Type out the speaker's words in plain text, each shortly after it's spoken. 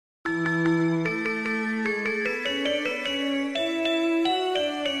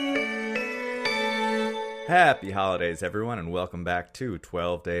Happy holidays, everyone, and welcome back to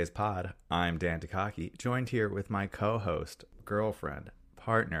 12 Days Pod. I'm Dan Takaki, joined here with my co-host, girlfriend,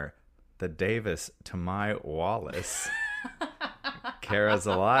 partner, the Davis to my Wallace, Kara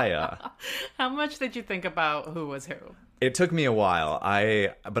Zelaya. How much did you think about who was who? It took me a while,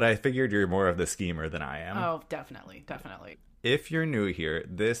 but I figured you're more of the schemer than I am. Oh, definitely. If you're new here,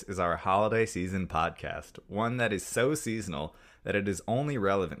 this is our holiday season podcast, one that is so seasonal that it is only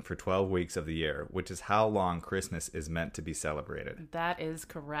relevant for 12 weeks of the year, which is how long Christmas is meant to be celebrated. That is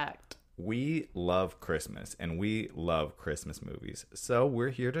correct. We love Christmas, and we love Christmas movies, so we're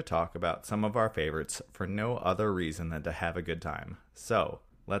here to talk about some of our favorites for no other reason than to have a good time. So,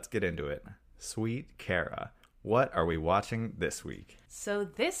 let's get into it. Sweet Kara, what are we watching this week? So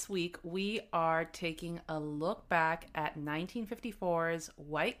this week, we are taking a look back at 1954's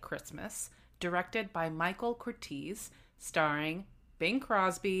White Christmas, directed by Michael Curtiz, starring Bing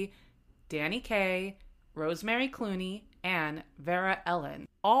Crosby, Danny Kaye, Rosemary Clooney, and Vera Ellen,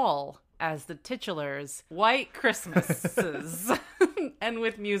 all as the titulars White Christmases, and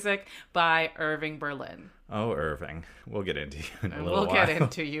with music by Irving Berlin. Oh, Irving. We'll get into you in a little while. We'll get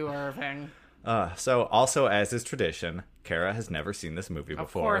into you, Irving. So, also, as is tradition, Kara has never seen this movie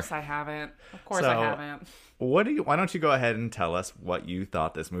before. Of course I haven't. Why don't you go ahead and tell us what you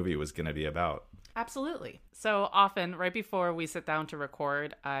thought this movie was going to be about? Absolutely. So often, right before we sit down to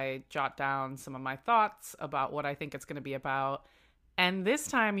record, I jot down some of my thoughts about what I think it's going to be about. And this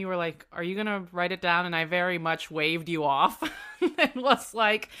time you were like, are you going to write it down? And I very much waved you off and was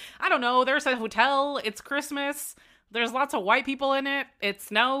like, I don't know, there's a hotel, it's Christmas, there's lots of white people in it, it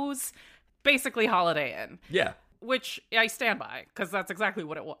snows, basically Holiday Inn. Yeah. Which I stand by, because that's exactly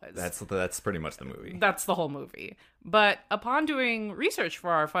what it was. That's pretty much the movie. That's the whole movie. But upon doing research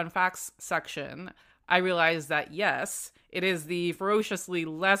for our fun facts section, I realized that yes, it is the ferociously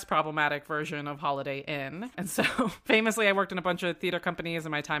less problematic version of Holiday Inn. And so famously, I worked in a bunch of theater companies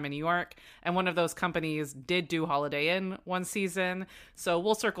in my time in New York, and one of those companies did do Holiday Inn one season. So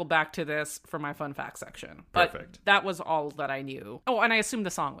we'll circle back to this for my fun facts section. Perfect. But that was all that I knew. Oh, and I assumed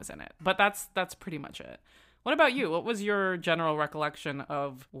the song was in it. But that's pretty much it. What about you? What was your general recollection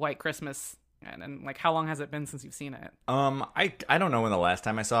of White Christmas? And like, how long has it been since you've seen it? I don't know when the last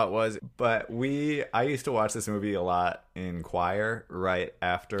time I saw it was, but I used to watch this movie a lot in choir right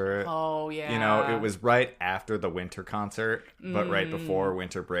after. Oh, yeah. You know, it was right after the winter concert, but right before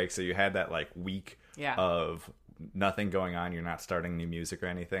winter break. So you had that like week of nothing going on. You're not starting new music or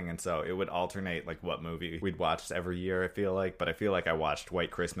anything. And so it would alternate like what movie we'd watched every year, I feel like. But I feel like I watched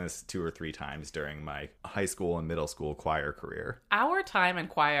White Christmas 2 or 3 times during my high school and middle school choir career. Our time in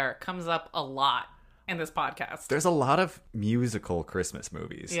choir comes up a lot in this podcast. There's a lot of musical Christmas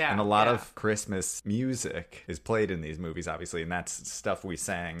movies. Yeah, and a lot of Christmas music is played in these movies, obviously. And that's stuff we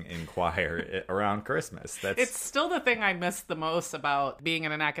sang in choir around Christmas. It's still the thing I miss the most about being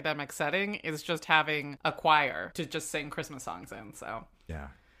in an academic setting is just having a choir to just sing Christmas songs in. So yeah.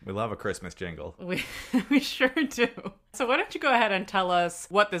 We love a Christmas jingle. We sure do. So why don't you go ahead and tell us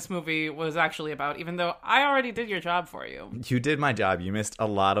what this movie was actually about, even though I already did your job for you. You did my job. You missed a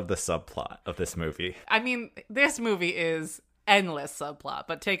lot of the subplot of this movie. I mean, this movie is endless subplot,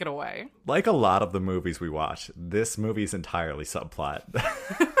 but take it away. Like a lot of the movies we watch, this movie's entirely subplot.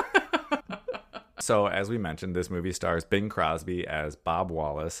 So, as we mentioned, this movie stars Bing Crosby as Bob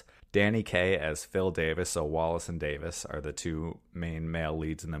Wallace, Danny Kaye as Phil Davis, so Wallace and Davis are the two main male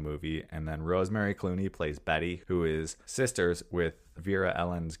leads in the movie, and then Rosemary Clooney plays Betty, who is sisters with Vera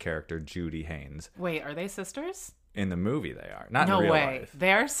Ellen's character Judy Haynes. Wait, are they sisters? In the movie they are, not in real life. No way.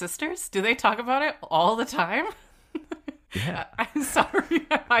 They're sisters? Do they talk about it all the time? Yeah. I'm sorry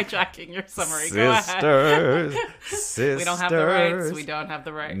I'm hijacking your summary. Sisters, Go ahead. Sisters. We don't have the rights. We don't have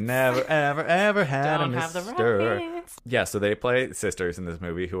the rights. Never, ever, ever had don't a have the mister. rights. Yeah, so they play sisters in this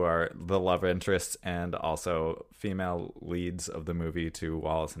movie who are the love interests and also female leads of the movie to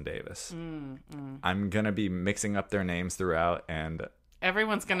Wallace and Davis. I'm going to be mixing up their names throughout, and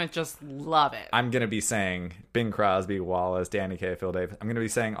everyone's going to just love it. I'm going to be saying Bing Crosby, Wallace, Danny Kaye, Phil Davis. I'm going to be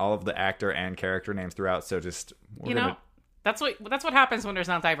saying all of the actor and character names throughout, so just... That's what happens when there's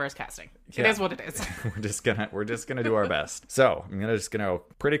not diverse casting. It is what it is. We're just gonna do our best. So I'm gonna go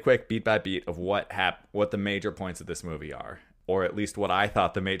pretty quick beat by beat of what the major points of this movie are, or at least what I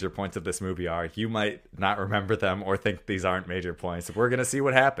thought the major points of this movie are. You might not remember them or think these aren't major points. We're gonna see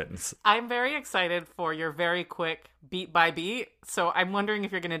what happens. I'm very excited for your very quick beat by beat. So I'm wondering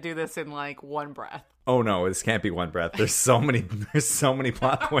if you're gonna do this in like one breath. Oh no, this can't be one breath. There's so many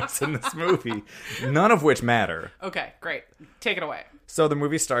plot points in this movie, none of which matter. Okay, great. Take it away. So the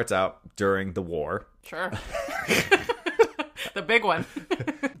movie starts out during the war. Sure. The big one.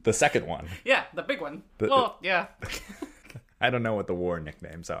 The second one. Yeah, the big one. Yeah. I don't know what the war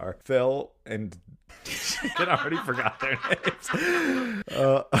nicknames are. Phil and... I already forgot their names.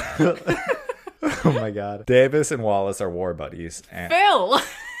 Oh my god. Davis and Wallace are war buddies. And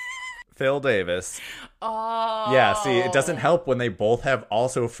Phil Davis. Oh. Yeah, see, it doesn't help when they both have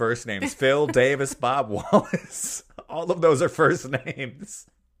also first names. Phil Davis, Bob Wallace. All of those are first names.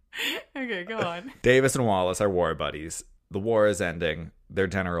 Okay, go on. Davis and Wallace are war buddies. The war is ending. Their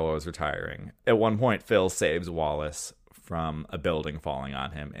general is retiring. At one point, Phil saves Wallace from a building falling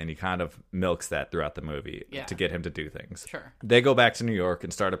on him, and he kind of milks that throughout the movie to get him to do things. Sure. They go back to New York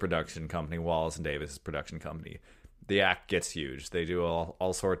and start a production company, Wallace and Davis' production company. The act gets huge. They do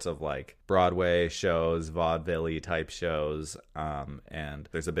all sorts of like Broadway shows, vaudeville type shows, and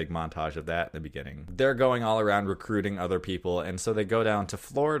there's a big montage of that in the beginning. They're going all around recruiting other people, and so they go down to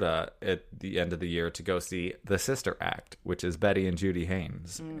Florida at the end of the year to go see the sister act, which is Betty and Judy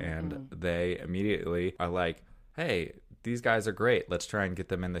Haynes. Mm-hmm. And they immediately are like, hey, these guys are great. Let's try and get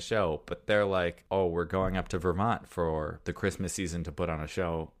them in the show. But they're like, oh, we're going up to Vermont for the Christmas season to put on a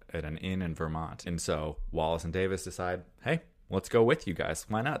show at an inn in Vermont. And so Wallace and Davis decide, hey, let's go with you guys.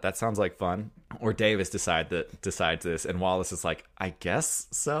 Why not? That sounds like fun. Or Davis decides this, and Wallace is like, I guess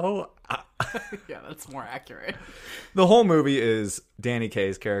so. Yeah, that's more accurate. The whole movie is Danny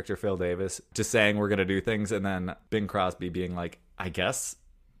Kaye's character, Phil Davis, just saying we're going to do things, and then Bing Crosby being like, I guess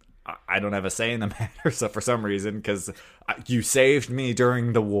I don't have a say in the matter, so for some reason, because you saved me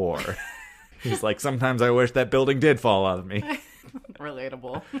during the war. He's like, sometimes I wish that building did fall on me.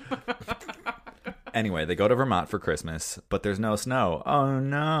 Relatable. Anyway, they go to Vermont for Christmas, but there's no snow. Oh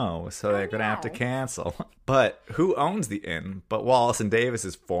no, so they're going to have to cancel. But who owns the inn but Wallace and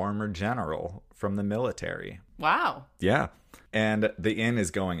Davis's former general from the military? Wow. Yeah. And the inn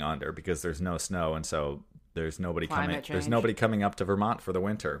is going under because there's no snow, and so there's nobody coming up to Vermont for the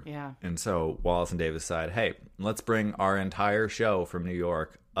winter. Yeah. And so Wallace and Davis decide, hey, let's bring our entire show from New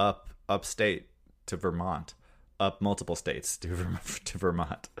York upstate to Vermont. Up multiple states to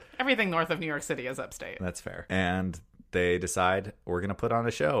Vermont. Everything north of New York City is upstate. That's fair. And they decide we're going to put on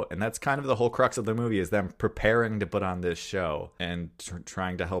a show. And that's kind of the whole crux of the movie, is them preparing to put on this show and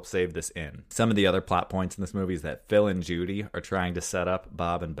trying to help save this inn. Some of the other plot points in this movie is that Phil and Judy are trying to set up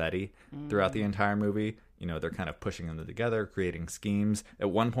Bob and Betty throughout the entire movie. You know, they're kind of pushing them together, creating schemes. At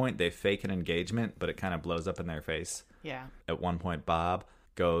one point, they fake an engagement, but it kind of blows up in their face. Yeah. At one point, Bob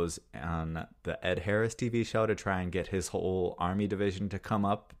goes on the Ed Harris TV show to try and get his whole army division to come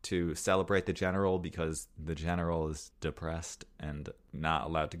up to celebrate the general, because the general is depressed and not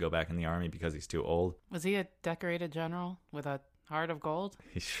allowed to go back in the army because he's too old. Was he a decorated general with a heart of gold?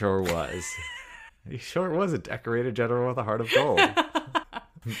 He sure was. He sure was a decorated general with a heart of gold.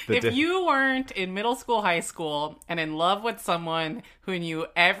 If you weren't in middle school, high school, and in love with someone who knew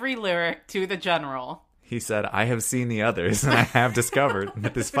every lyric to the general... He said, I have seen the others, and I have discovered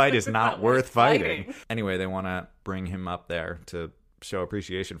that this fight is not worth fighting. Anyway, they want to bring him up there to show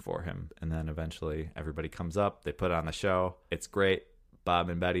appreciation for him. And then eventually everybody comes up. They put on the show. It's great. Bob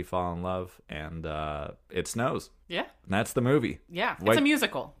and Betty fall in love, and it snows. Yeah. And that's the movie. Yeah. It's a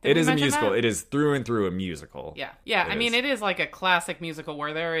musical. It is a musical. That? It is through and through a musical. Yeah. Yeah. I mean, it is like a classic musical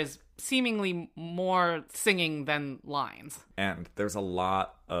where there is seemingly more singing than lines. And there's a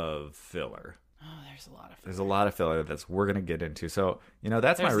lot of filler. Oh, there's a lot of filler. There's a lot of filler that we're going to get into. So,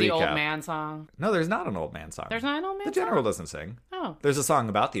 that's my recap. There's the old man song. No, there's not an old man song. There's not an old man song? The general doesn't sing. Oh. There's a song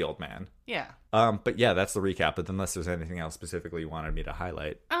about the old man. Yeah. But yeah, that's the recap. But unless there's anything else specifically you wanted me to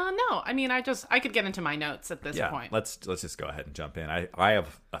highlight. No. I mean, I could get into my notes at this point. Let's just go ahead and jump in. I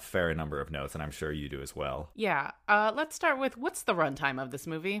have a fair number of notes, and I'm sure you do as well. Yeah. Let's start with, what's the runtime of this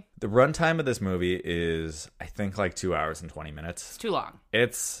movie? The runtime of this movie is, I think, like 2 hours and 20 minutes. It's too long.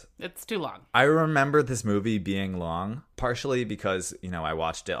 It's too long. I remember this movie being long, partially because, I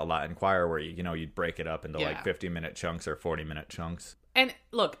watched it a lot in choir where, you'd break it up into like 50-minute chunks or 40-minute chunks. And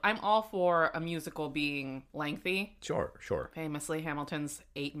look, I'm all for a musical being lengthy. Sure. Famously, Hamilton's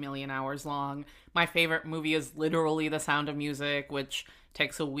 8 million hours long. My favorite movie is literally The Sound of Music, which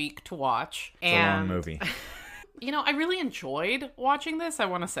takes a week to watch. It's a long movie. I really enjoyed watching this, I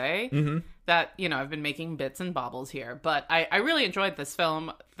want to say. Mm-hmm. That, I've been making bits and bobbles here. But I really enjoyed this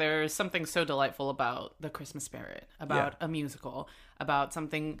film. There's something so delightful about the Christmas spirit, about a musical, about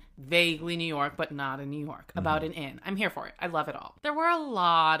something vaguely New York, but not in New York, about an inn. I'm here for it. I love it all. There were a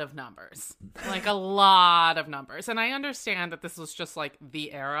lot of numbers, like a lot of numbers. And I understand that this was just like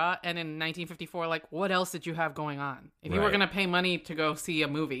the era. And in 1954, like, what else did you have going on? If you were going to pay money to go see a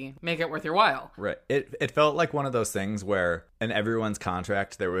movie, make it worth your while. Right. It felt like one of those things where in everyone's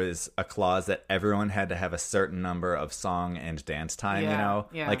contract, there was a clause that everyone had to have a certain number of song and dance time, you know?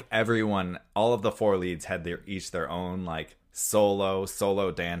 Yeah. Like everyone, all of the 4 leads had each their own, like,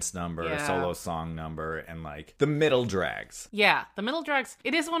 solo dance number, solo song number, and like the middle drags. Yeah, the middle drags.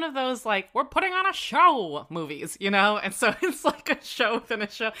 It is one of those like, we're putting on a show movies, you know? And so it's like a show within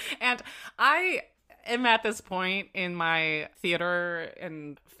a show. And I am at this point in my theater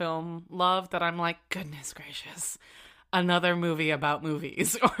and film love that I'm like, goodness gracious, another movie about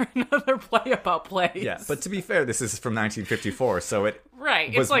movies or another play about plays. Yeah, but to be fair, this is from 1954, so it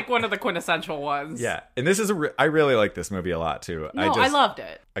right. It's like one of the quintessential ones. Yeah, and this is I really like this movie a lot too. No, I loved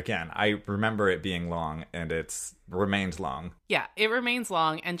it. Again, I remember it being long, and it's remained long. Yeah, it remains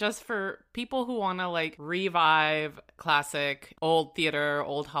long, and just for people who want to like revive classic old theater,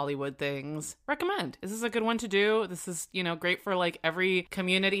 old Hollywood things, recommend. This is a good one to do. This is, you know, great for like every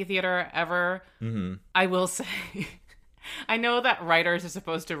community theater ever. Mm-hmm. I will say, I know that writers are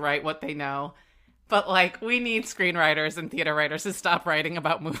supposed to write what they know, but like we need screenwriters and theater writers to stop writing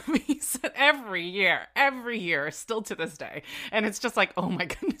about movies every year, still to this day. And it's just like, oh my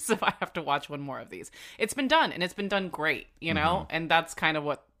goodness, if I have to watch one more of these. It's been done, and it's been done great, you know? And that's kind of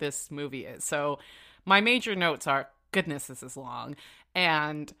what this movie is. So my major notes are, goodness, this is long.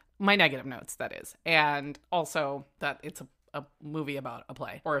 And my negative notes, that is. And also that it's a movie about a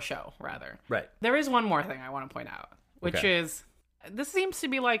play, or a show, rather. Right. There is one more thing I want to point out, which is, this seems to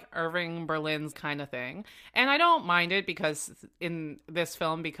be like Irving Berlin's kind of thing. And I don't mind it because in this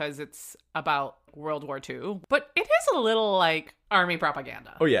film, because it's about World War II. But it is a little like army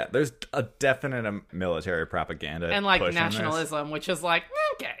propaganda. Oh, yeah. There's a definite military propaganda. And like nationalism, which is like,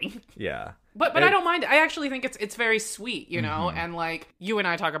 okay. Yeah. But I don't mind. I actually think it's very sweet, you know? And like, you and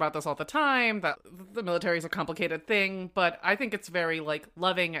I talk about this all the time, that the military is a complicated thing, but I think it's very like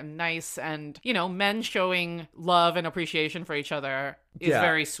loving and nice, and, you know, men showing love and appreciation for each other is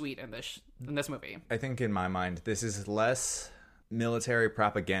very sweet in this movie. I think in my mind, this is less military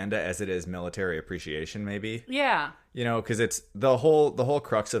propaganda as it is military appreciation, maybe. Yeah. You know, because it's the whole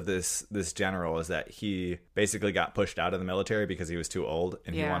crux of this general is that he basically got pushed out of the military because he was too old,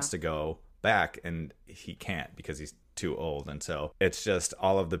 and he wants to go back, and he can't because he's too old. And so it's just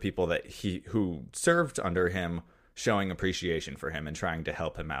all of the people that who served under him showing appreciation for him and trying to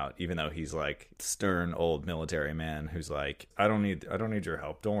help him out, even though he's like stern old military man who's like, I don't need your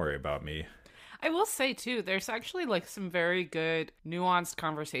help, don't worry about me. I will say too, there's actually like some very good nuanced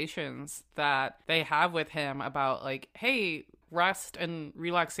conversations that they have with him about like, hey, rest and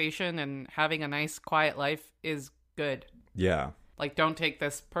relaxation and having a nice quiet life is good. Yeah. Like, don't take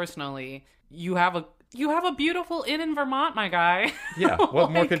this personally. You have a beautiful inn in Vermont, my guy. Yeah,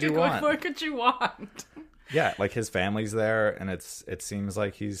 what more could you want? What more could you want? Yeah, like his family's there, and it seems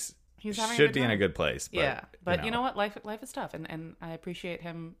like he's should be in a good place. But, but you know what? Life is tough, and I appreciate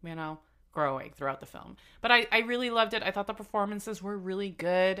him, you know, growing throughout the film. But I really loved it. I thought the performances were really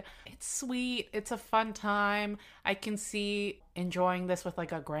good. It's sweet. It's a fun time. I can see enjoying this with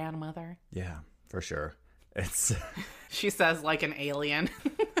like a grandmother. Yeah, for sure. It's she says like an alien.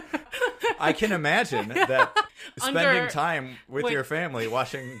 I can imagine that spending time with your family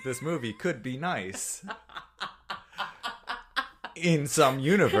watching this movie could be nice in some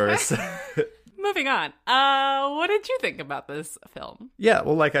universe. Moving on. What did you think about this film? Yeah,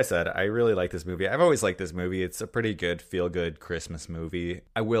 well, like I said, I really like this movie. I've always liked this movie. It's a pretty good, feel-good Christmas movie.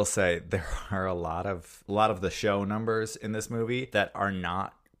 I will say there are a lot of the show numbers in this movie that are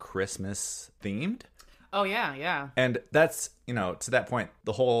not Christmas themed. Oh, yeah. And that's, you know, to that point,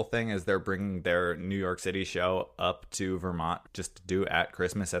 the whole thing is they're bringing their New York City show up to Vermont just to do at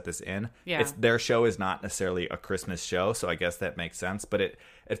Christmas at this inn. Yeah. Their show is not necessarily a Christmas show, so I guess that makes sense. But it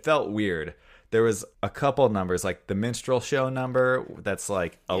felt weird. There was a couple numbers, like the minstrel show number that's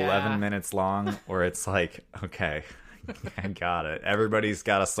like 11 minutes long, where it's like, okay, I got it. Everybody's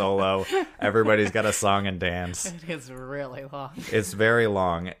got a solo. Everybody's got a song and dance. It is really long. It's very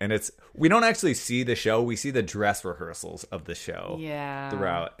long. And we don't actually see the show. We see the dress rehearsals of the show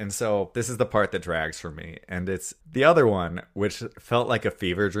throughout. And so this is the part that drags for me. And it's the other one, which felt like a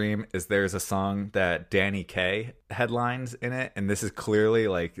fever dream, is there's a song that Danny Kaye headlines in it. And this is clearly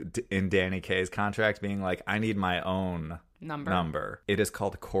like in Danny Kaye's contract being like, I need my own number. It is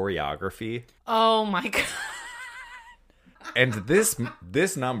called Choreography. Oh my God. And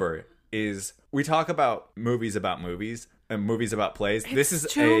this number is, we talk about movies and movies about plays. This is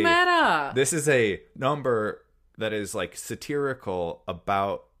too meta. This is a number that is like satirical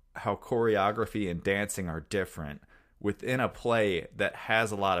about how choreography and dancing are different within a play that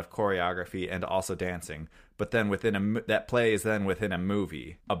has a lot of choreography and also dancing. But then that play is then within a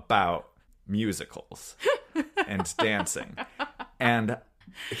movie about musicals. and dancing. And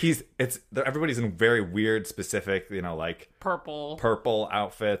everybody's in very weird, specific, like purple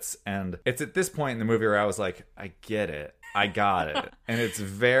outfits. And it's at this point in the movie where I was like, I get it. I got it. And it's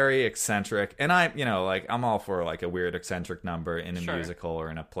very eccentric. And I'm all for like a weird eccentric number in a musical or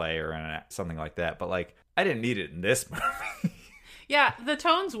in a play or in something like that. But like, I didn't need it in this movie. Yeah, the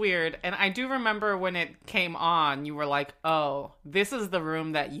tone's weird. And I do remember when it came on, you were like, oh, this is the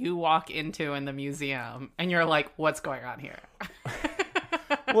room that you walk into in the museum. And you're like, what's going on here?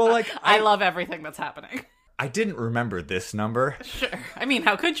 Well, like, I love everything that's happening. I didn't remember this number. Sure. I mean,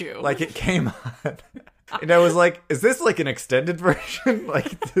 how could you? Like, it came on. And I was like, is this like an extended version?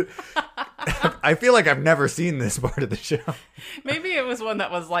 Like, I feel like I've never seen this part of the show. Maybe it was one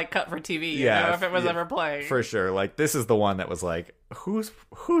that was like cut for TV, if it was ever playing. For sure. Like, this is the one that was like,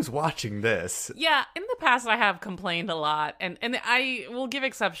 who's watching this? Yeah, in the past I have complained a lot, and I will give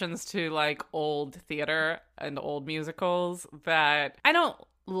exceptions to like old theater and old musicals, that I don't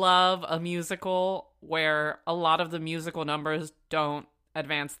love a musical where a lot of the musical numbers don't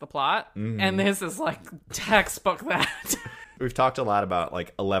advance the plot. And this is like textbook that. We've talked a lot about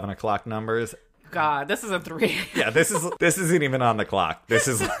like 11 o'clock numbers. God, this is a 3. Yeah, this isn't even on the clock. This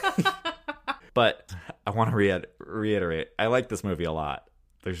is But I want to reiterate, I like this movie a lot.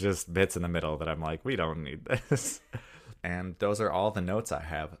 There's just bits in the middle that I'm like, we don't need this. And those are all the notes I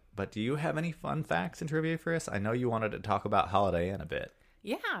have. But do you have any fun facts and trivia for us? I know you wanted to talk about Holiday Inn a bit.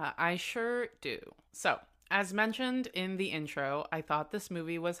 Yeah, I sure do. So, as mentioned in the intro, I thought this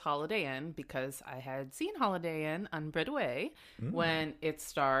movie was Holiday Inn because I had seen Holiday Inn on Broadway when it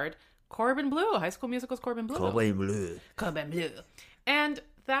starred Corbin Bleu, High School Musical's Corbin Bleu. Corbin Bleu. And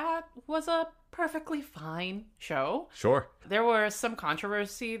that was a perfectly fine show. Sure. There was some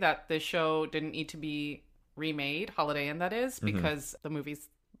controversy that the show didn't need to be remade, Holiday Inn that is, because the movie's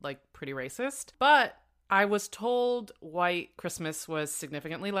like pretty racist. But I was told White Christmas was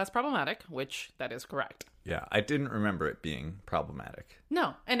significantly less problematic, which that is correct. Yeah, I didn't remember it being problematic.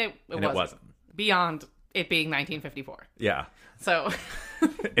 No, and it wasn't. Beyond it being 1954. Yeah. So.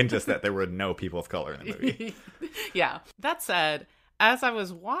 And just that there were no people of color in the movie. Yeah. That said, as I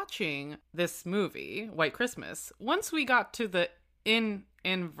was watching this movie, White Christmas, once we got to the inn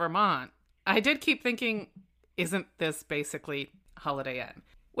in Vermont, I did keep thinking, isn't this basically Holiday Inn?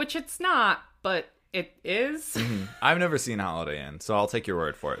 Which it's not, but it is. I've never seen Holiday Inn, so I'll take your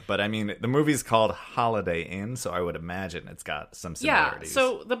word for it. But I mean, the movie's called Holiday Inn, so I would imagine it's got some similarities. Yeah,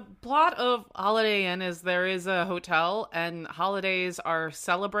 so the plot of Holiday Inn is there is a hotel, and holidays are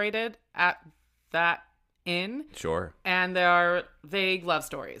celebrated at that inn. Sure. And there are vague love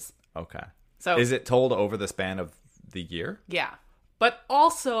stories. Okay. So is it told over the span of the year? Yeah. But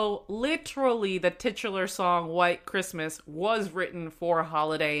also, literally, the titular song, White Christmas, was written for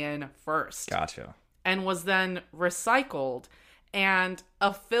Holiday Inn first. Gotcha. And was then recycled. And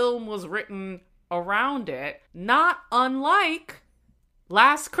a film was written around it, not unlike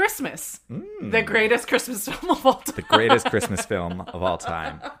Last Christmas, the greatest Christmas film of all time. The greatest Christmas film of all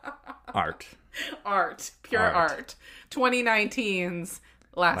time. Art. Pure art. 2019's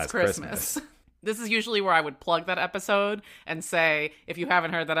Last Christmas. This is usually where I would plug that episode and say, if you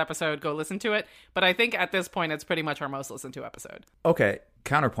haven't heard that episode, go listen to it. But I think at this point, it's pretty much our most listened to episode. Okay,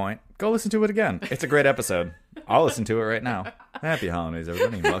 counterpoint. Go listen to it again. It's a great episode. I'll listen to it right now. Happy holidays,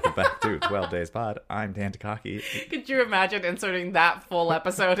 everybody. And welcome back to 12 Days Pod. I'm Dan Takaki. Could you imagine inserting that full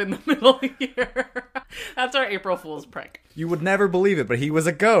episode in the middle here? That's our April Fool's prank. You would never believe it, but he was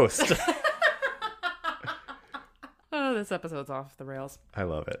a ghost. Oh, this episode's off the rails. I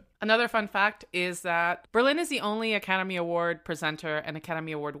love it. Another fun fact is that Berlin is the only Academy Award presenter and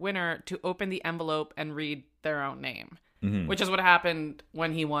Academy Award winner to open the envelope and read their own name, which is what happened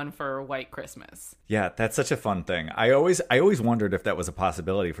when he won for White Christmas. Yeah, that's such a fun thing. I always wondered if that was a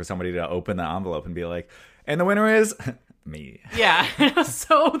possibility for somebody to open the envelope and be like, and the winner is me. Yeah.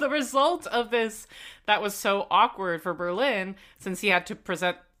 So the result of this that was so awkward for Berlin, since he had to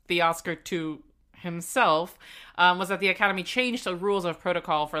present the Oscar to himself, was that the Academy changed the rules of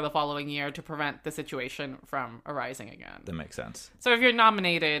protocol for the following year to prevent the situation from arising again. That makes sense. So if you're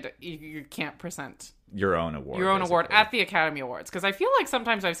nominated, you can't present your own award. Your own award at the Academy Awards. Because I feel like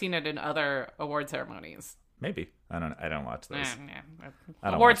sometimes I've seen it in other award ceremonies. Maybe. I don't watch those.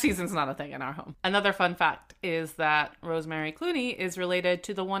 Award season's not a thing in our home. Another fun fact is that Rosemary Clooney is related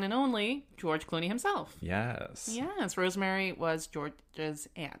to the one and only George Clooney himself. Yes. Yes, Rosemary was George's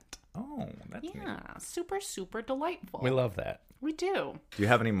aunt. Oh, that's neat. Super, super delightful. We love that. We do. Do you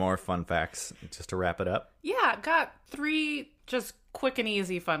have any more fun facts just to wrap it up? Yeah, got 3 just quick and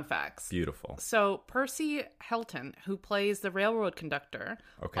easy fun facts. Beautiful. So Percy Helton, who plays the railroad conductor,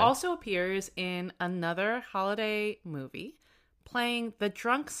 also appears in another holiday movie, playing the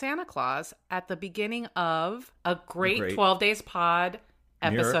drunk Santa Claus at the beginning of a great 12 Days Pod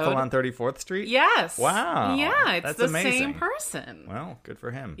episode. Miracle on 34th Street? Yes. Wow. Yeah, it's That's the amazing. same person. Well, good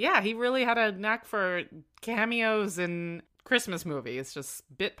for him. Yeah, he really had a knack for cameos in Christmas movies, just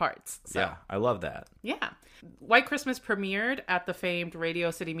bit parts. So, yeah, I love that. Yeah. White Christmas premiered at the famed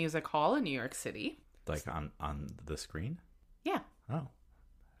Radio City Music Hall in New York City. Like on the screen? Yeah. Oh.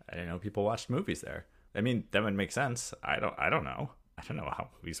 I didn't know people watched movies there. I mean, that would make sense. I don't know. I don't know how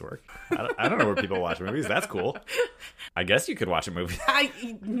movies work. I don't know where people watch movies. That's cool. I guess you could watch a movie.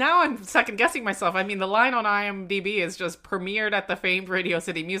 Now I'm second guessing myself. I mean, the line on IMDb is just premiered at the famed Radio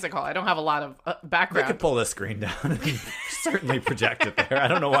City Music Hall. I don't have a lot of background. They could pull the screen down and certainly project it there. I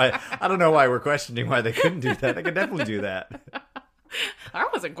don't know why we're questioning why they couldn't do that. They could definitely do that. I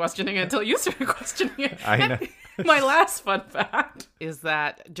wasn't questioning it until you started questioning it. I know. My last fun fact is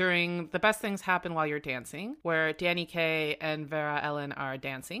that during The Best Things Happen While You're Dancing, where Danny Kaye and Vera Ellen are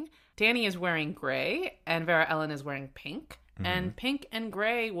dancing, Danny is wearing gray and Vera Ellen is wearing pink. Mm-hmm. And pink and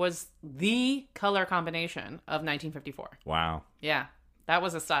gray was the color combination of 1954. Wow. Yeah, that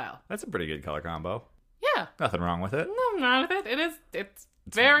was a style. That's a pretty good color combo. Yeah. Nothing wrong with it. Nothing wrong with it. It's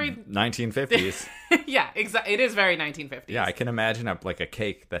very 1950s. Yeah, exactly. It is very 1950s. Yeah, I can imagine a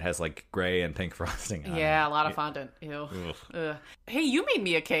cake that has like gray and pink frosting on it. Yeah, a lot of fondant. Ew. Hey, you made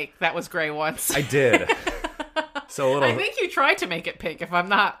me a cake that was gray once. I did. So a little. I think you tried to make it pink, if I'm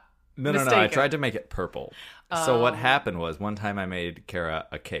not mistaken. No. I tried to make it purple. So what happened was one time I made Kara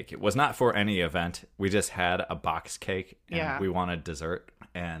a cake. It was not for any event. We just had a box cake and we wanted dessert.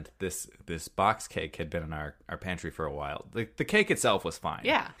 And this box cake had been in our pantry for a while. The cake itself was fine.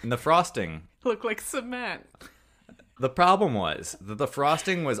 Yeah. And the frosting looked like cement. The problem was that the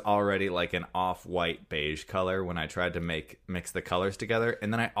frosting was already like an off-white beige color when I tried to mix the colors together.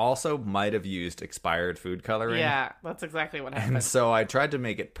 And then I also might have used expired food coloring. Yeah, that's exactly what happened. And so I tried to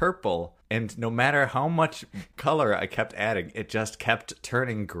make it purple. And no matter how much color I kept adding, it just kept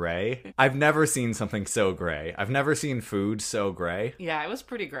turning gray. I've never seen something so gray. I've never seen food so gray. Yeah, it was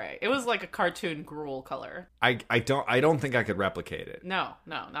pretty gray. It was like a cartoon gruel color. I don't think I could replicate it. No,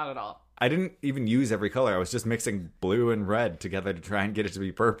 not at all. I didn't even use every color. I was just mixing blue and red together to try and get it to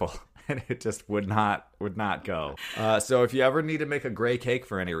be purple. And it just would not go. So if you ever need to make a gray cake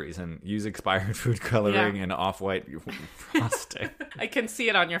for any reason, use expired food coloring and off-white frosting. I can see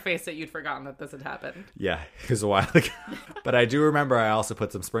it on your face that you'd forgotten that this had happened. Yeah, it was a while ago. But I do remember I also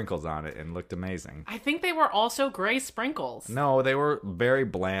put some sprinkles on it and it looked amazing. I think they were also gray sprinkles. No, they were very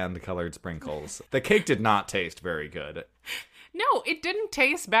bland colored sprinkles. The cake did not taste very good. No, it didn't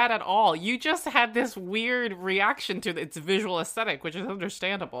taste bad at all. You just had this weird reaction to its visual aesthetic, which is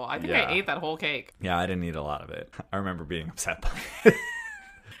understandable. I think I ate that whole cake. Yeah, I didn't eat a lot of it. I remember being upset by it.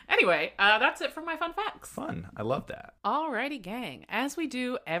 Anyway, that's it for my fun facts. Fun. I love that. Alrighty, gang. As we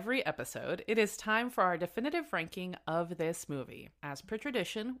do every episode, it is time for our definitive ranking of this movie. As per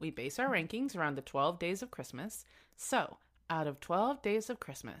tradition, we base our rankings around the 12 days of Christmas. So, out of 12 days of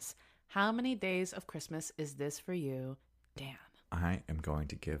Christmas, how many days of Christmas is this for you, Dan? I am going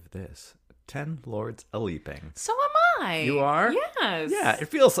to give this 10 Lords a Leaping. So am I. You are? Yes. Yeah, it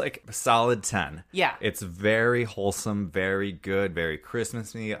feels like a solid 10. Yeah. It's very wholesome, very good, very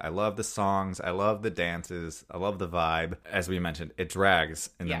Christmassy. I love the songs. I love the dances. I love the vibe. As we mentioned, it drags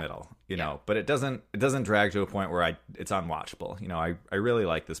in the middle, you know, but it doesn't drag to a point where it's unwatchable. You know, I really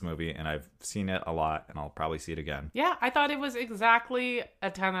like this movie and I've seen it a lot and I'll probably see it again. Yeah, I thought it was exactly a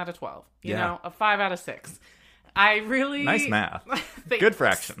 10 out of 12. You know, a 5 out of 6. I really... Nice math. Good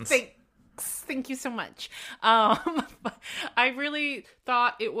fractions. Thank you so much. I really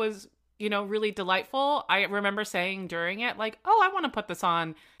thought it was, you know, really delightful. I remember saying during it, like, oh, I want to put this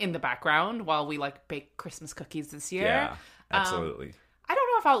on in the background while we, like, bake Christmas cookies this year. Yeah, absolutely. I don't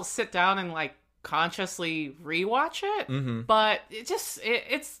know if I'll sit down and, like, consciously rewatch it, but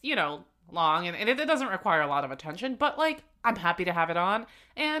it's, you know, long and it doesn't require a lot of attention, but, like, I'm happy to have it on,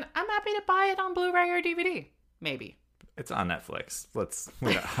 and I'm happy to buy it on Blu-ray or DVD. Maybe. It's on Netflix.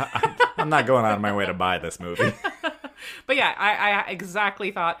 I'm not going out of my way to buy this movie. But yeah, I exactly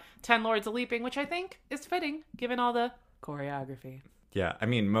thought 10 Lords a Leaping, which I think is fitting given all the choreography. Yeah, I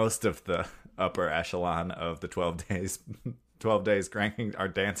mean, most of the upper echelon of the 12 days cranking are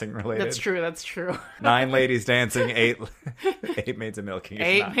dancing related. That's true. 9 ladies dancing, 8 maids of milking.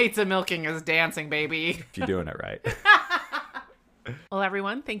 8 maids of milking is dancing, baby. If you're doing it right. Well,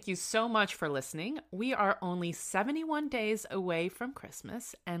 everyone, thank you so much for listening. We are only 71 days away from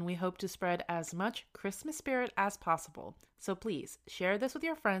Christmas, and we hope to spread as much Christmas spirit as possible. So please share this with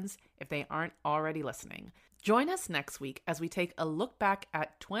your friends if they aren't already listening. Join us next week as we take a look back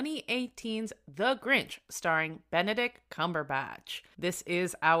at 2018's The Grinch, starring Benedict Cumberbatch. This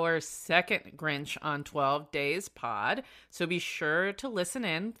is our second Grinch on 12 Days pod, so be sure to listen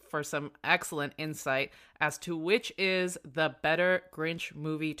in for some excellent insight as to which is the better Grinch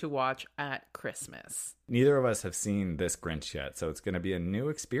movie to watch at Christmas. Neither of us have seen this Grinch yet, so it's going to be a new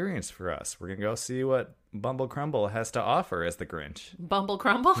experience for us. We're going to go see what Bumble Crumble has to offer as the Grinch. Bumble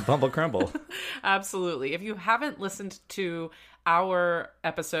Crumble? Bumble Crumble. Absolutely. If you haven't listened to our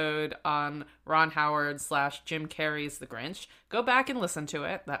episode on Ron Howard / Jim Carrey's The Grinch, go back and listen to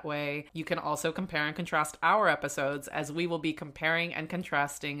it. That way you can also compare and contrast our episodes, as we will be comparing and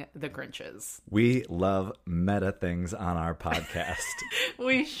contrasting the Grinches. We love meta things on our podcast.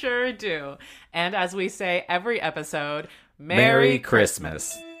 We sure do. And as we say every episode, Merry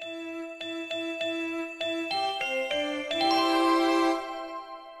Christmas.